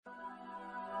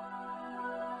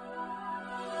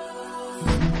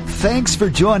Thanks for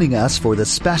joining us for the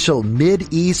special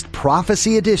Mid-East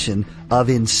Prophecy edition of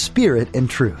In Spirit and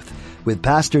Truth with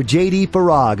Pastor J.D.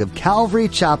 Farag of Calvary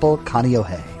Chapel,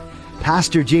 Kaneohe.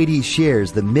 Pastor J.D.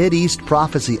 shares the Mid-East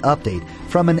Prophecy update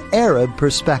from an Arab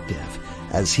perspective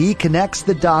as he connects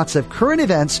the dots of current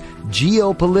events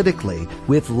geopolitically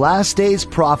with last days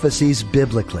prophecies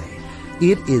biblically.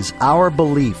 It is our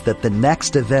belief that the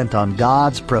next event on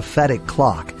God's prophetic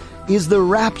clock is the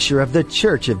rapture of the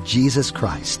Church of Jesus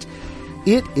Christ.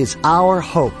 It is our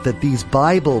hope that these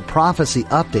Bible prophecy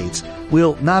updates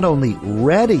will not only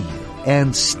ready you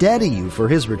and steady you for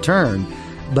His return,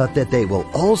 but that they will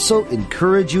also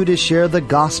encourage you to share the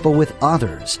gospel with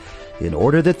others in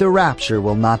order that the rapture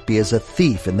will not be as a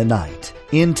thief in the night.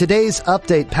 In today's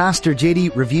update, Pastor J.D.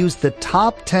 reviews the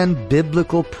top 10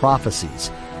 biblical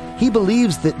prophecies. He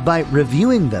believes that by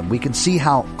reviewing them, we can see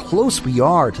how close we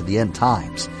are to the end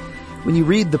times. When you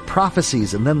read the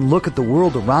prophecies and then look at the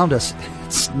world around us,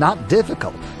 it's not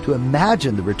difficult to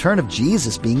imagine the return of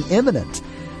Jesus being imminent.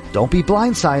 Don't be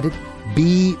blindsided.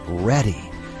 Be ready.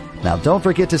 Now, don't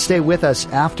forget to stay with us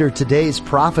after today's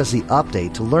prophecy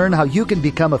update to learn how you can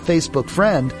become a Facebook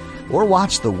friend or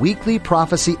watch the weekly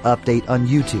prophecy update on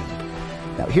YouTube.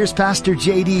 Now, here's Pastor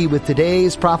J.D. with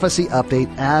today's prophecy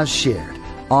update as shared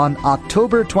on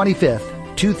October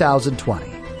 25th, 2020.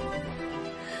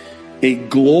 A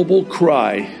global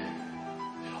cry,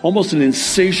 almost an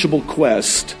insatiable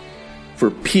quest for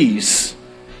peace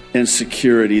and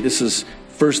security. This is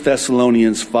 1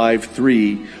 Thessalonians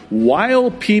 5:3. While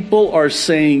people are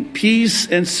saying peace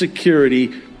and security,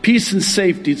 peace and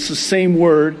safety, it's the same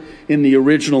word in the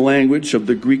original language of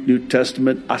the Greek New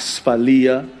Testament,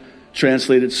 asphalia,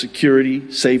 translated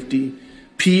security, safety,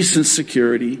 peace and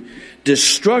security.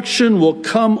 Destruction will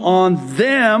come on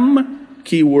them,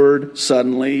 keyword,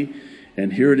 suddenly,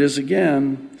 and here it is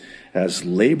again, as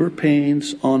labor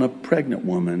pains on a pregnant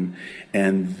woman,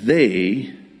 and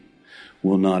they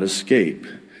will not escape.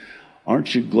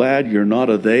 Aren't you glad you're not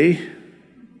a they?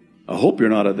 I hope you're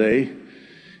not a they.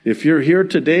 If you're here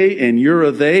today and you're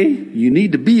a they, you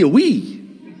need to be a we.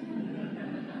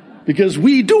 Because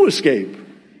we do escape.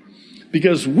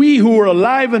 Because we who are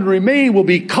alive and remain will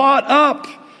be caught up,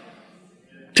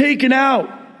 taken out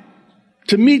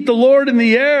to meet the Lord in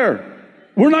the air.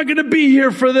 We're not going to be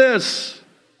here for this.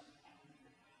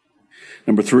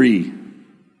 Number 3.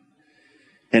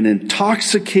 An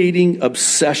intoxicating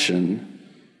obsession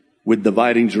with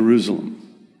dividing Jerusalem.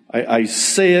 I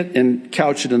say it and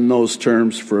couch it in those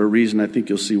terms for a reason. I think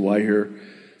you'll see why here.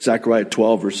 Zechariah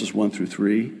 12, verses 1 through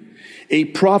 3. A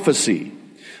prophecy,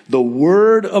 the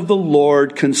word of the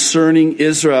Lord concerning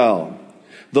Israel.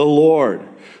 The Lord,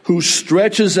 who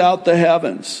stretches out the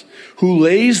heavens, who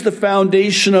lays the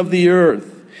foundation of the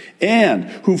earth, and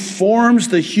who forms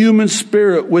the human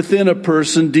spirit within a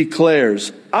person,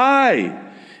 declares, I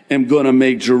am going to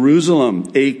make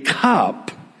Jerusalem a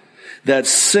cup that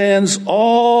sends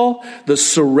all the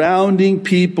surrounding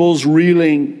peoples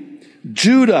reeling.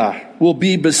 Judah will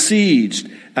be besieged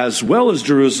as well as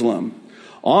Jerusalem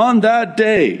on that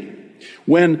day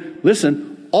when,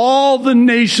 listen, all the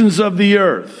nations of the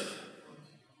earth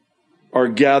are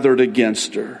gathered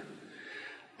against her.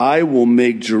 I will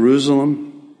make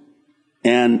Jerusalem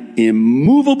an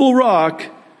immovable rock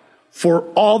for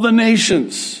all the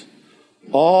nations.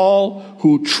 All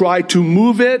who try to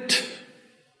move it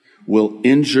will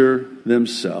injure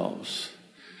themselves.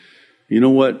 You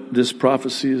know what this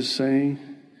prophecy is saying?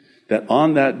 That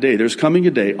on that day, there's coming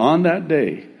a day, on that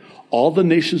day, all the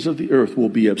nations of the earth will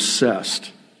be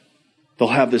obsessed. They'll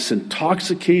have this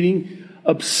intoxicating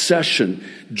obsession,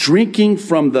 drinking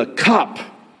from the cup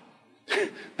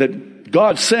that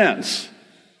God sends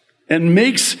and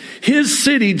makes His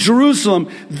city, Jerusalem,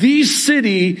 the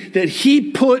city that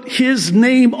He put His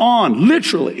name on,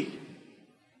 literally.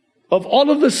 Of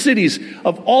all of the cities,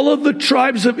 of all of the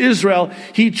tribes of Israel,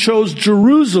 He chose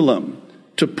Jerusalem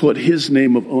to put His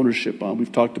name of ownership on.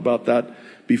 We've talked about that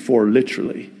before,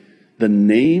 literally. The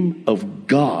name of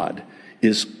God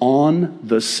is on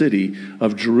the city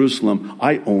of Jerusalem.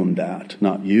 I own that,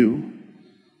 not you.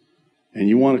 And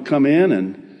you want to come in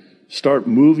and start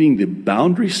moving the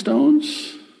boundary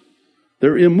stones?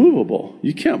 They're immovable.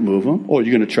 You can't move them. Oh,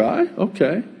 you're going to try?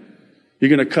 Okay. You're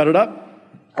going to cut it up?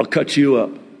 I'll cut you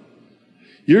up.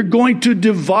 You're going to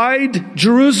divide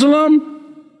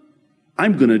Jerusalem?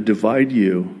 I'm going to divide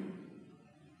you.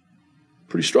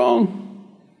 Pretty strong.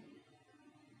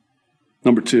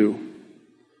 Number 2,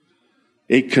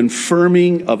 a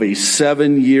confirming of a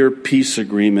 7-year peace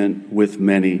agreement with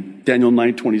many. Daniel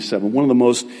 9:27, one of the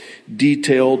most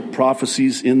detailed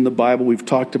prophecies in the Bible. We've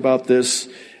talked about this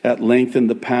at length in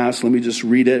the past. Let me just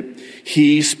read it.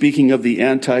 He, speaking of the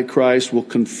Antichrist, will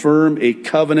confirm a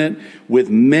covenant with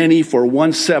many for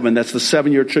 1/7. That's the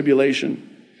 7-year tribulation.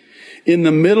 In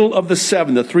the middle of the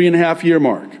 7, the 3.5-year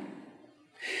mark,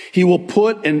 he will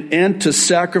put an end to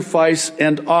sacrifice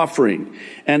and offering.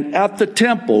 And at the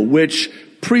temple, which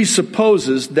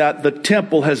presupposes that the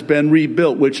temple has been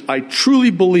rebuilt, which I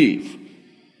truly believe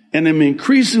and am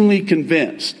increasingly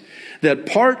convinced that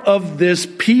part of this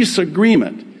peace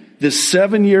agreement, this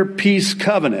 7-year peace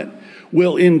covenant,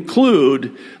 will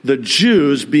include the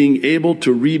Jews being able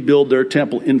to rebuild their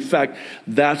temple. In fact,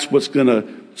 that's what's going to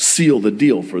seal the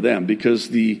deal for them, because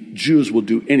the Jews will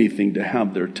do anything to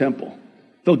have their temple.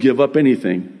 They'll give up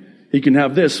anything. You can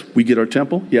have this. We get our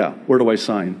temple? Yeah. Where do I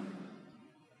sign?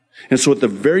 And so at the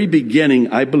very beginning,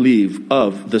 I believe,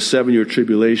 of the 7-year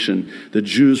tribulation, the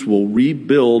Jews will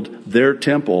rebuild their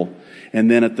temple. And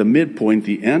then at the midpoint,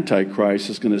 the Antichrist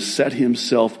is going to set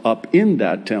himself up in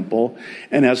that temple.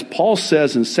 And as Paul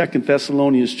says in 2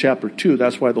 Thessalonians chapter 2,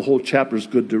 that's why the whole chapter is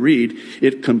good to read.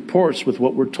 It comports with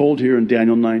what we're told here in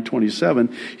Daniel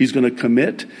 9:27. He's going to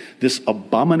commit this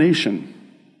abomination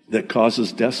that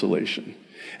causes desolation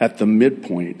at the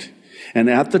midpoint. And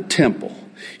at the temple,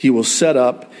 he will set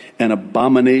up an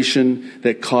abomination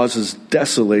that causes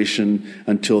desolation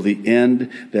until the end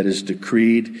that is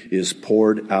decreed is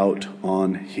poured out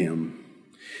on him.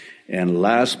 And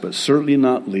last but certainly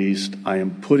not least, I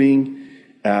am putting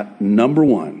at number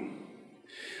 1,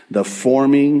 the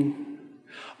forming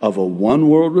of a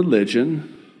one-world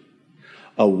religion,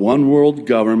 a one-world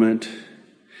government,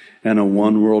 and a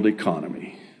one-world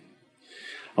economy.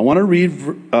 I want to read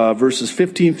verses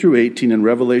 15 through 18 in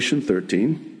Revelation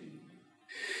 13.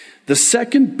 The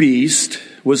second beast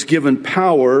was given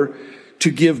power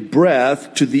to give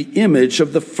breath to the image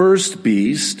of the first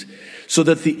beast, so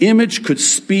that the image could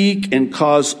speak and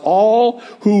cause all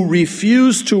who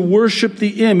refuse to worship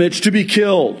the image to be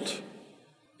killed.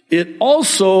 It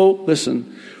also,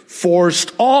 listen,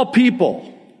 forced all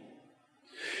people,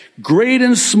 great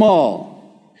and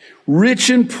small, rich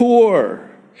and poor,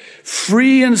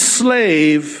 free and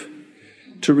slave,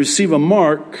 to receive a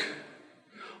mark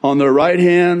on their right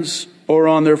hands or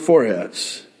on their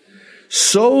foreheads,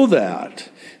 so that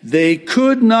they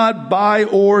could not buy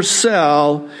or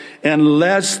sell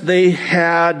unless they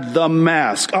had the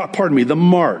the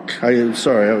mark. I'm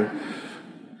sorry.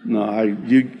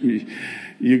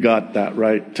 You got that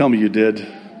right. Tell me you did.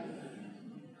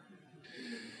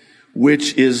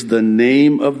 Which is the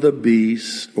name of the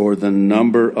beast, or the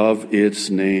number of its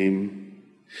name.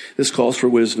 This calls for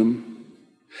wisdom.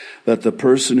 Let the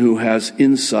person who has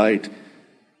insight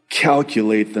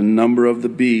calculate the number of the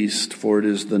beast, for it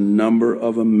is the number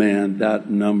of a man. That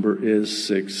number is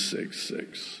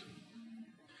 666.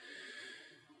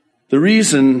 The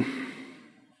reason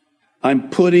I'm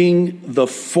putting the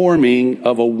forming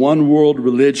of a one-world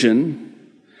religion,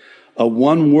 a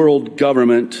one-world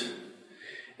government,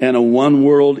 and a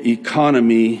one-world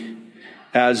economy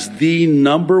as the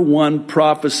number one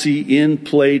prophecy in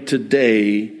play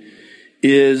today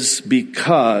is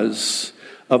because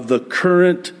of the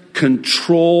current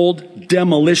controlled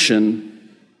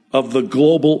demolition of the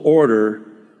global order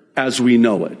as we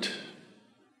know it.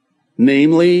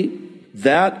 Namely,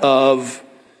 that of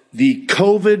the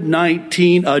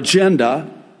COVID-19 agenda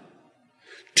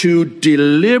to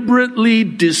deliberately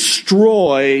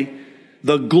destroy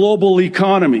the global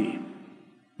economy,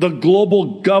 the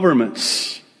global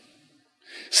governments.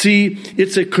 See,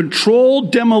 it's a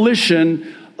controlled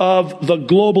demolition of the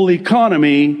global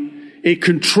economy, a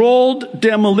controlled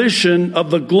demolition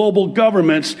of the global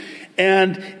governments,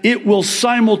 and it will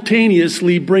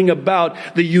simultaneously bring about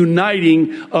the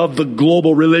uniting of the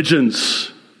global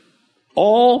religions,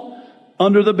 all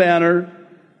under the banner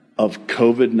of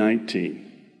COVID-19.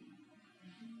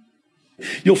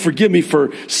 You'll forgive me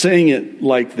for saying it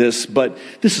like this, but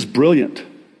this is brilliant.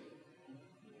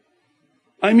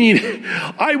 I mean,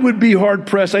 I would be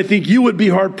hard-pressed, I think you would be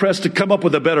hard-pressed to come up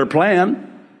with a better plan.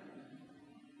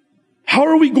 How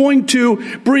are we going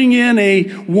to bring in a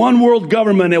one-world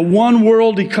government, a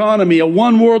one-world economy, a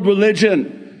one-world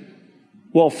religion?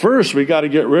 Well, first, we got to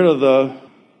get rid of the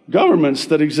governments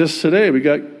that exist today. We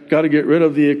got to get rid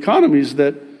of the economies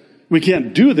that we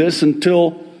can't do this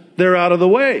until they're out of the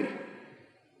way.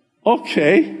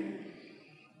 Okay.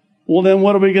 Well, then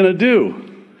what are we going to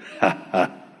do?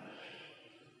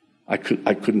 I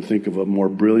couldn't think of a more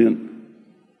brilliant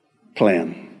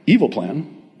plan. Evil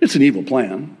plan. It's an evil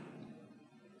plan.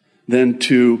 Than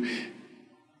to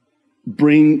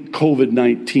bring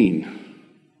COVID-19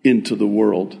 into the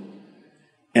world,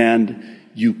 and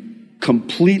you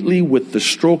completely, with the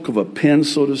stroke of a pen,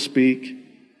 so to speak,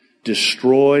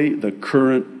 destroy the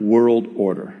current world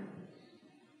order.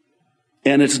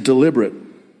 And it's deliberate.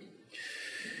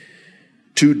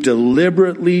 To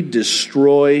deliberately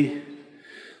destroy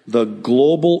the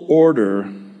global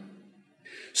order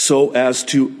so as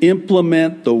to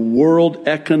implement the World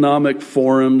Economic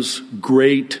Forum's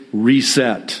Great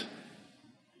Reset.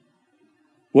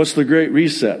 What's the Great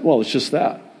Reset? Well, it's just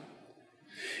that.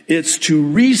 It's to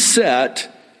reset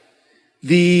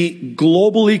the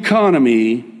global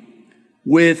economy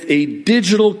with a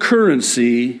digital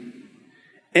currency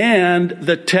and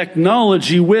the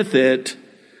technology with it,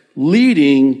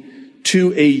 leading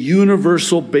to a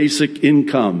universal basic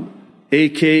income,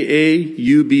 aka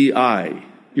UBI.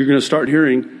 You're going to start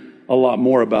hearing a lot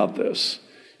more about this.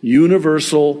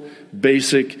 Universal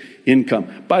basic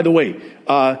income. By the way,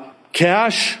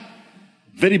 cash,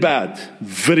 very bad,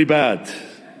 very bad.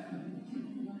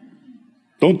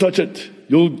 Don't touch it.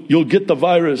 You'll get the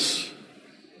virus.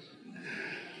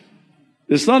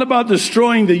 It's not about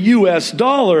destroying the US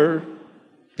dollar,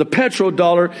 the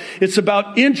petrodollar. It's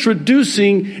about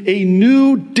introducing a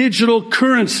new digital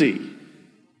currency.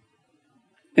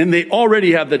 And they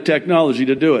already have the technology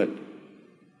to do it.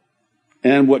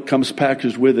 And what comes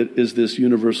packaged with it is this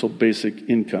universal basic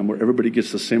income where everybody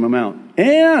gets the same amount.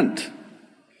 And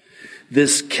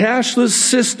this cashless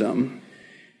system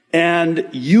and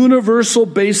universal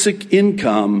basic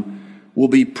income will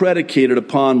be predicated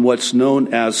upon what's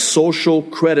known as social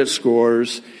credit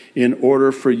scores in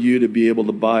order for you to be able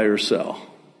to buy or sell.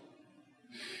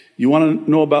 You want to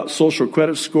know about social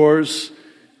credit scores?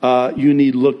 You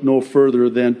need look no further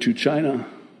than to China.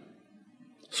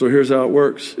 So here's how it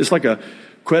works. It's like a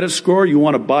credit score. You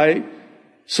want to buy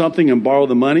something and borrow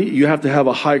the money, you have to have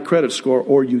a high credit score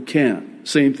or you can't.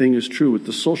 Same thing is true with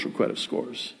the social credit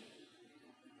scores.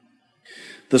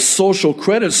 The social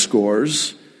credit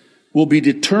scores will be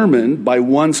determined by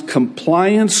one's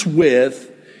compliance with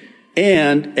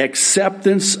and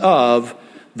acceptance of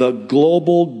the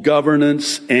global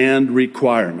governance and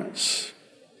requirements.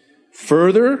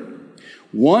 Further,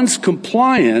 one's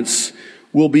compliance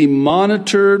will be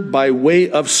monitored by way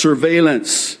of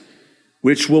surveillance,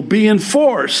 which will be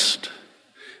enforced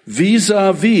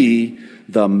vis-a-vis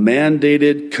the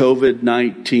mandated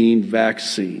COVID-19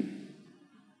 vaccine.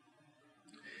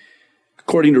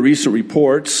 According to recent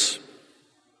reports,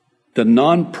 the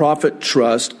nonprofit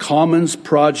trust Commons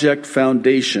Project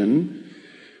Foundation,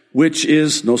 which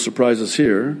is, no surprises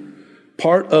here,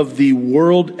 part of the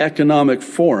World Economic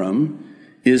Forum,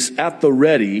 is at the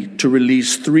ready to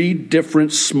release 3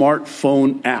 different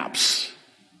smartphone apps.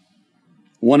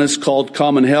 One is called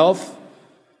Common Health,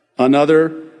 another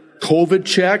COVID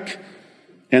Check,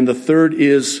 and the third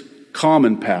is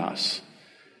Common Pass.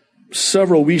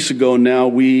 Several weeks ago now,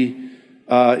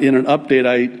 in an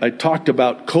update, I talked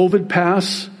about COVID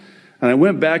Pass, and I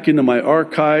went back into my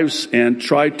archives and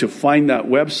tried to find that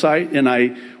website, and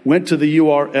I went to the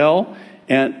URL,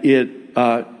 and it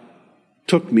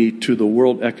took me to the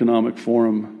World Economic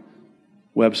Forum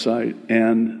website,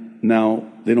 and now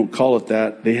they don't call it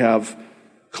that. They have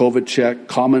COVID Check,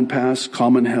 Common Pass,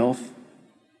 Common Health.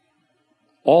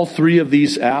 All 3 of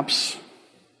these apps,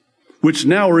 which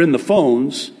now are in the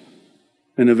phones,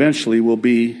 and eventually will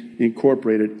be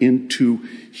incorporated into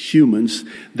humans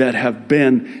that have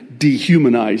been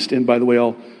dehumanized. And by the way,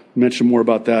 I'll mention more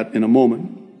about that in a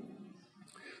moment.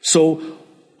 So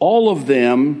all of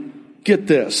them, get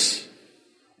this,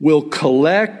 will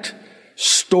collect,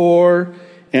 store,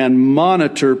 and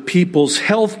monitor people's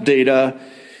health data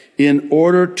in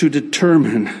order to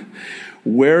determine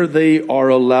where they are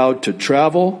allowed to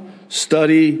travel,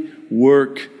 study,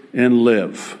 work, and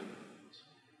live.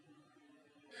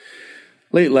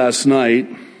 Late last night,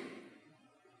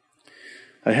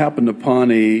 I happened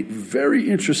upon a very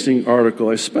interesting article.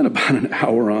 I spent about an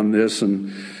hour on this,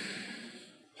 and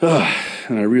I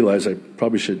realized I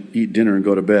probably should eat dinner and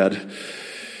go to bed.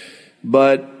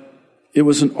 But it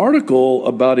was an article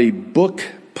about a book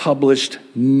published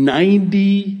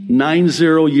 90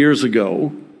 years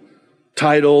ago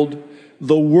titled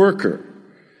The Worker,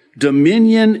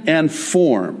 Dominion and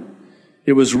Form.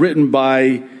 It was written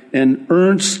by an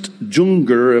Ernst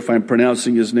Junger, if I'm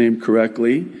pronouncing his name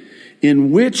correctly,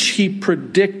 in which he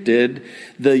predicted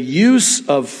the use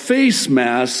of face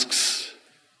masks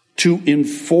to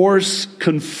enforce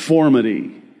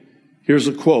conformity. Here's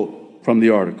a quote from the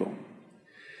article.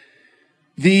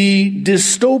 The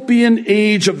dystopian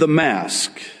age of the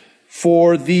mask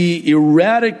for the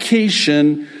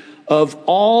eradication of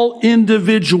all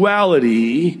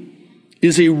individuality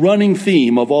is a running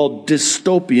theme of all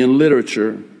dystopian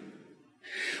literature,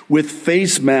 with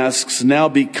face masks now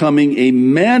becoming a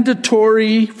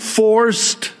mandatory,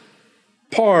 forced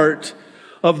part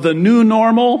of the new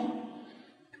normal.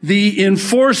 The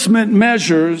enforcement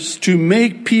measures to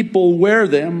make people wear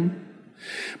them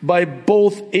by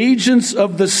both agents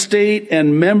of the state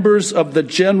and members of the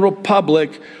general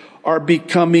public are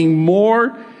becoming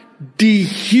more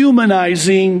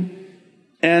dehumanizing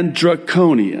and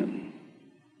draconian.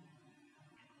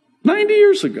 90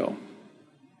 years ago,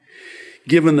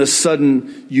 given the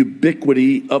sudden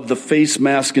ubiquity of the face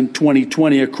mask in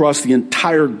 2020 across the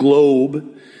entire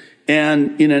globe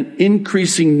and in an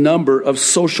increasing number of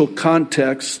social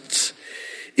contexts,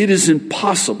 it is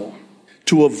impossible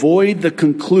to avoid the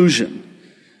conclusion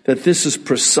that this is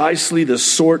precisely the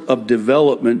sort of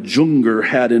development Junger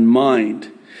had in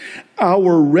mind.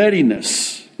 Our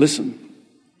readiness, listen,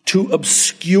 to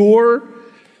obscure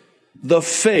the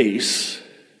face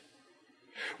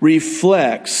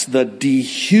reflects the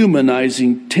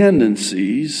dehumanizing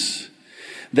tendencies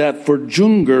that for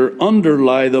Junger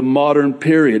underlie the modern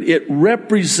period. It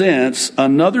represents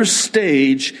another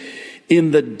stage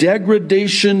in the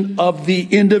degradation of the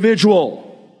individual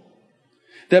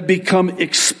that become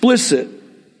explicit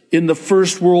in the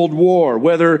First World War,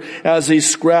 whether as a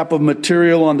scrap of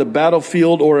material on the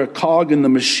battlefield or a cog in the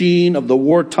machine of the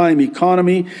wartime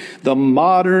economy. The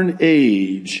modern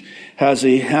age has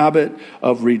a habit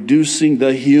of reducing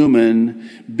the human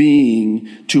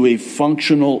being to a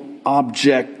functional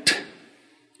object.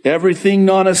 Everything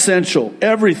non-essential,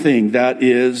 everything that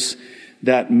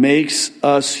makes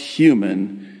us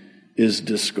human is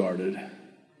discarded.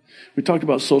 We talked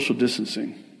about social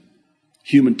distancing,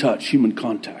 human touch, human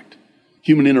contact,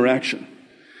 human interaction.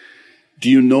 Do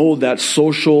you know that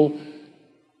social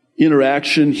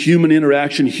interaction,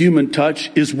 human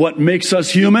touch is what makes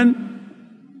us human?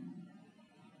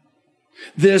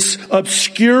 This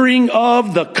obscuring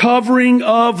of, the covering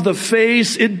of the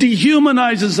face, it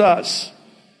dehumanizes us.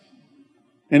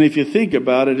 And if you think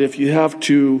about it, if you have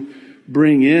to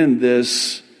bring in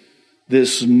this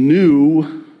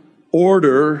new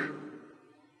order,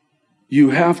 you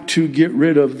have to get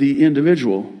rid of the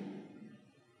individual.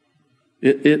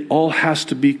 It all has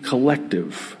to be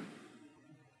collective.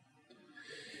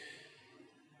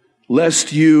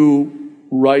 Lest you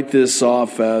write this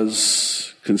off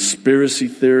as conspiracy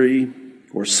theory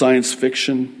or science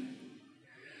fiction,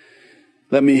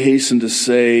 let me hasten to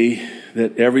say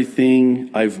that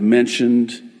everything I've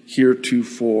mentioned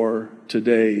heretofore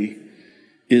today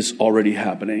is already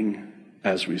happening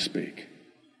as we speak.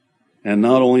 And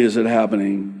not only is it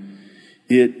happening,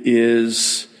 it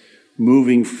is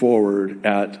moving forward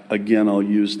at, again, I'll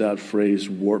use that phrase,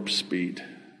 warp speed.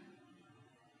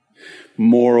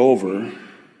 Moreover,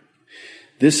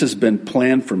 this has been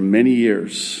planned for many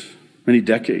years, many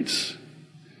decades.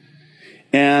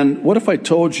 And what if I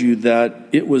told you that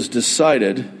it was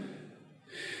decided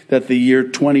that the year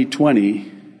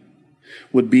 2020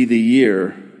 would be the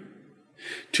year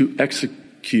to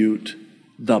execute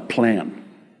the plan?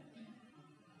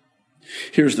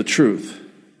 Here's the truth.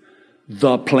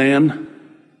 The plan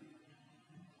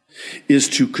is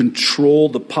to control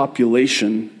the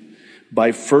population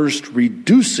by first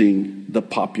reducing the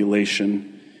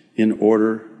population in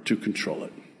order to control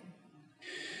it.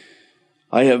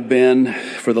 I have been,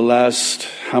 for the last,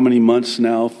 how many months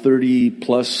now, 30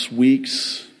 plus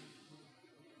weeks,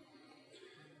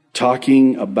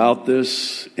 talking about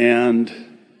this, and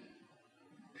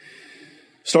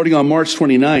starting on March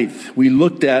 29th, we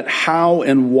looked at how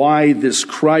and why this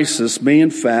crisis may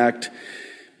in fact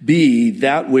be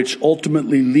that which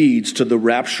ultimately leads to the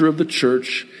rapture of the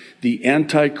church, the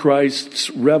Antichrist's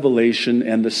revelation,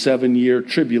 and the 7-year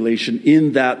tribulation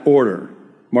in that order,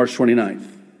 March 29th.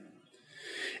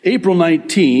 April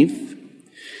 19th,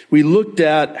 we looked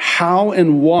at how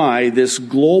and why this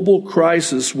global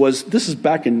crisis was, this is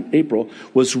back in April,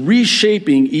 was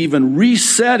reshaping, even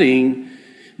resetting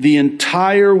the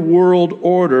entire world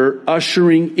order,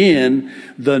 ushering in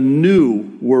the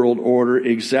new world order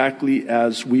exactly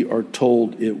as we are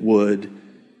told it would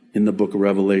in the book of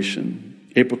Revelation.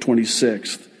 April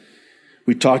 26th,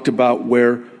 we talked about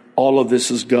where all of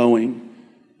this is going,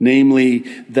 namely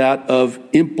that of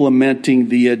implementing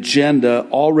the agenda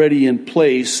already in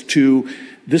place to,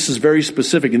 this is very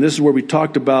specific, and this is where we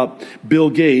talked about Bill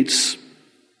Gates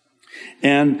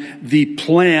and the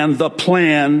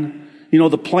plan, you know,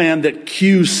 the plan that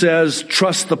Q says,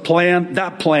 trust the plan,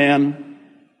 that plan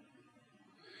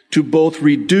to both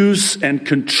reduce and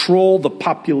control the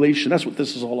population. That's what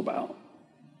this is all about.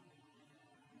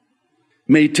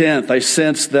 May 10th, I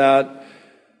sensed that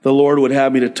the Lord would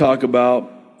have me to talk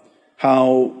about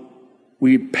how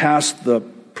we passed the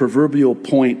proverbial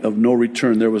point of no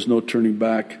return. There was no turning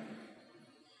back.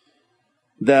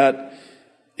 That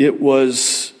it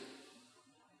was,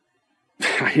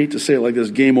 I hate to say it like this,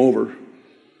 game over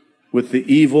with the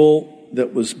evil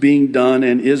that was being done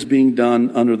and is being done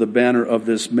under the banner of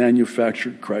this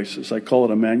manufactured crisis. I call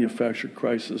it a manufactured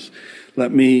crisis.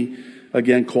 Let me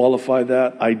again qualify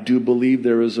that. I do believe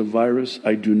there is a virus.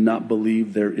 I do not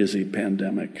believe there is a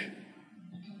pandemic.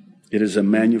 It is a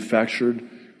manufactured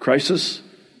crisis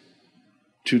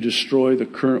to destroy the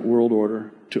current world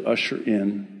order, to usher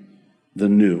in the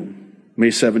new. May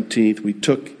 17th, we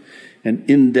took an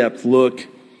in-depth look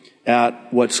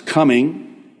at what's coming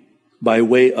by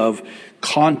way of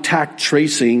contact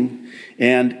tracing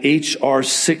and H.R.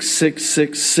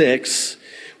 6666,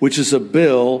 which is a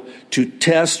bill to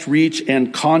test, reach,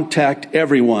 and contact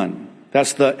everyone.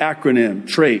 That's the acronym,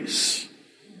 TRACE.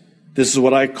 This is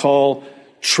what I call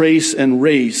trace and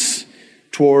race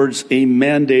towards a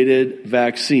mandated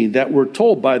vaccine that we're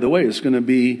told, by the way, is going to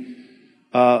be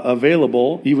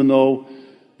available, even though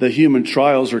the human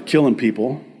trials are killing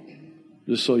people,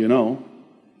 just so you know.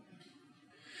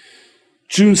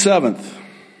 June 7th.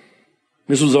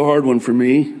 This was a hard one for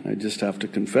me. I just have to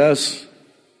confess.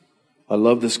 I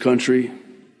love this country.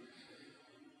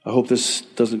 I hope this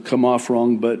doesn't come off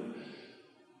wrong, but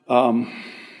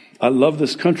I love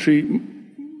this country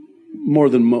more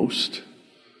than most.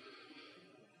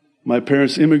 My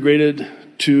parents immigrated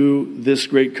to this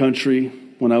great country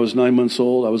when I was 9 months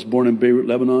old. I was born in Beirut,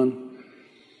 Lebanon.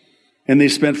 And they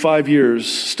spent 5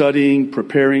 years studying,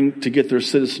 preparing to get their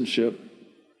citizenship.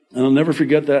 And I'll never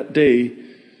forget that day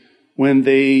when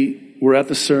they were at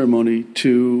the ceremony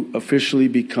to officially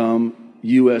become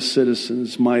U.S.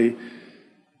 citizens. My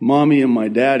mommy and my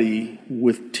daddy,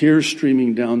 with tears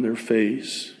streaming down their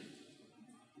face,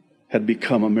 had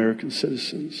become American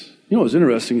citizens. You know what's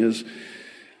interesting is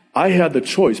I had the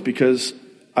choice because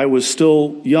I was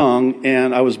still young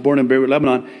and I was born in Beirut,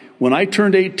 Lebanon. When I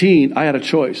turned 18, I had a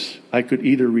choice. I could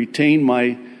either retain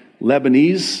my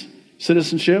Lebanese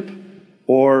citizenship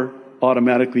or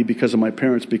automatically, because of my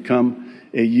parents, become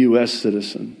a U.S.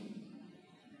 citizen.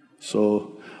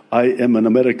 So I am an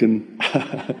American.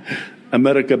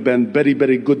 America been very,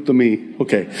 very good to me.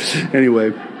 Okay,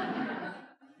 anyway.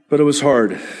 But it was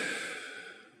hard.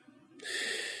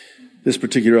 This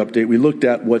particular update, we looked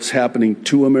at what's happening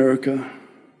to America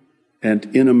and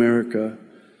in America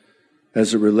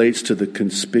as it relates to the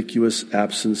conspicuous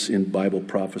absence in Bible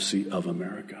prophecy of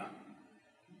America.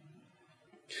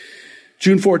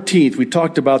 June 14th, we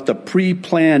talked about the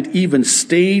pre-planned, even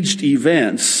staged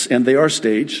events, and they are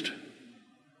staged.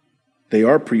 They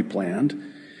are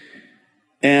pre-planned.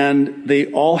 And they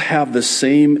all have the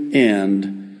same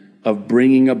end of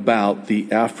bringing about the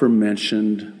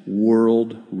aforementioned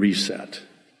world reset,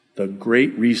 the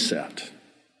Great Reset.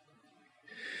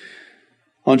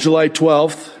 On July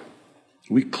 12th,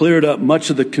 we cleared up much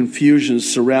of the confusion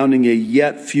surrounding a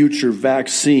yet future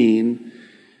vaccine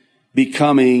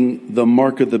becoming the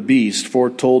mark of the beast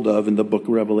foretold of in the book of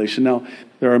Revelation. Now,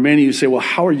 there are many who say, well,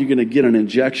 how are you going to get an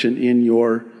injection in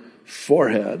your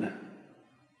forehead?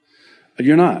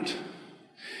 You're not.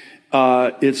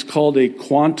 It's called a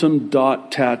quantum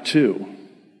dot tattoo.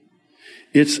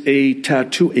 It's a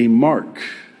tattoo, a mark.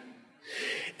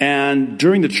 And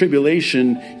during the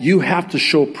tribulation, you have to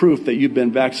show proof that you've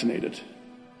been vaccinated.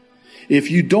 If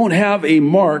you don't have a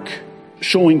mark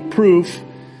showing proof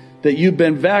that you've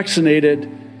been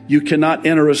vaccinated, you cannot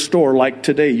enter a store. Like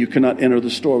today, you cannot enter the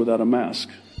store without a mask.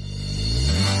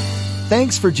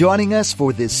 Thanks for joining us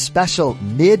for this special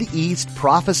Mid-East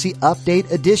Prophecy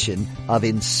Update edition of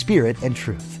In Spirit and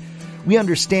Truth. We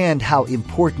understand how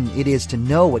important it is to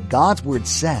know what God's Word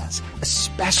says,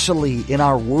 especially in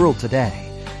our world today.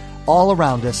 All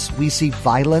around us, we see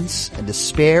violence and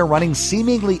despair running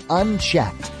seemingly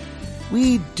unchecked.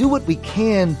 We do what we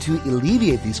can to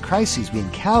alleviate these crises we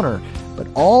encounter, but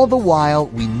all the while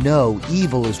we know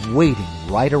evil is waiting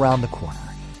right around the corner.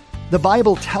 The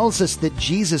Bible tells us that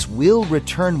Jesus will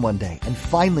return one day and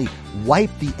finally wipe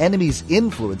the enemy's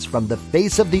influence from the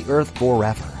face of the earth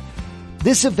forever.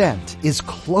 This event is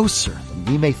closer than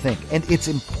we may think, and it's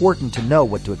important to know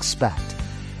what to expect.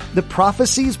 The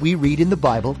prophecies we read in the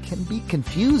Bible can be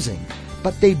confusing,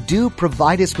 but they do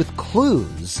provide us with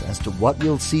clues as to what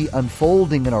we'll see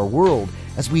unfolding in our world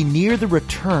as we near the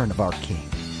return of our King.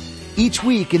 Each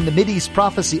week in the Mideast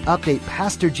Prophecy Update,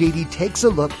 Pastor JD takes a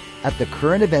look at the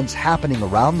current events happening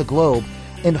around the globe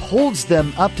and holds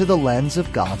them up to the lens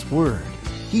of God's Word.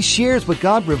 He shares what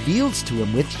God reveals to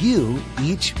him with you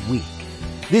each week.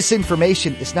 This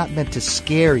information is not meant to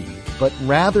scare you, but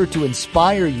rather to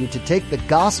inspire you to take the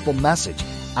gospel message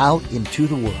out into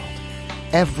the world.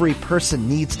 Every person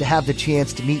needs to have the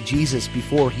chance to meet Jesus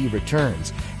before he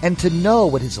returns and to know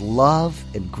what his love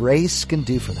and grace can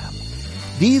do for them.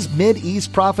 These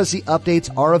Mid-East Prophecy updates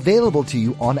are available to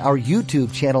you on our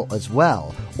YouTube channel as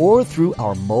well, or through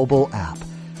our mobile app.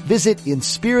 Visit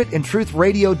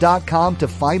inspiritandtruthradio.com to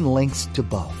find links to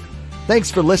both. Thanks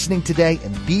for listening today,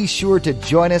 and be sure to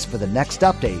join us for the next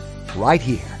update right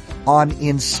here on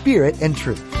In Spirit and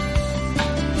Truth.